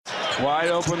Wide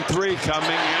open three coming,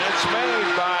 and it's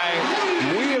made by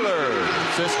Wheeler.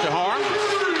 Assist to Harms.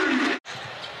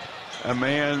 A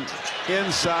man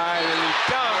inside, and he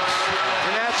dunks,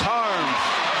 and that's Harms.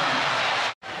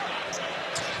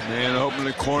 Man open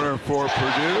the corner for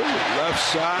Purdue, left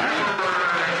side.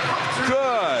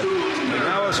 Good, and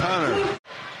that was Hunter.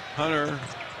 Hunter,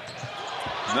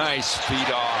 nice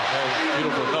feed off.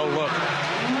 Beautiful no look.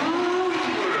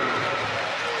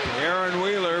 Aaron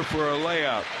Wheeler for a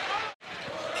layup.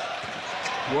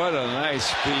 What a nice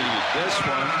feed. This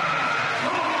one.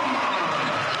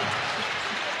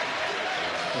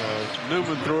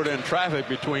 Newman threw it in traffic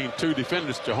between two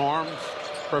defenders to Harms.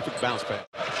 Perfect bounce back.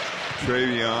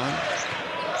 Travion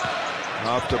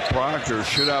off to Proctor.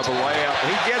 Should have a layup.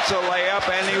 He gets a layup,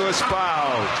 and he was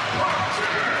fouled.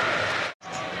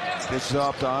 Gets it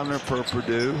off to Hunter for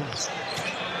Purdue.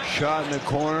 Shot in the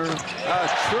corner. A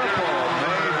triple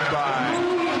made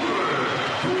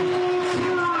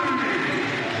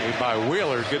by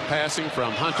Wheeler. Good passing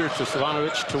from Hunter to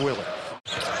Savanovich to Wheeler.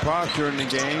 Proctor in the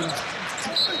game.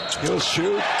 He'll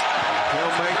shoot.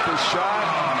 He'll make the shot.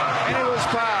 And he was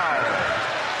fouled.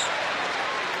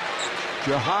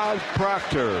 Jihad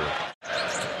Proctor.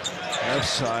 Left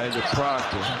side to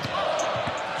Proctor.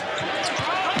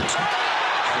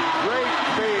 Great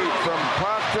feed from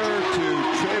Proctor to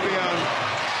Travion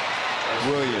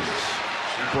Williams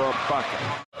for a bucket.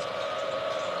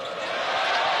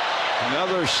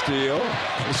 Another steal.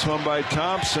 This one by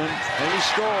Thompson, and he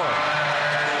scored.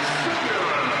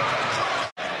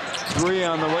 Three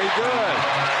on the way, good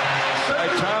by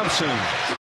Thompson.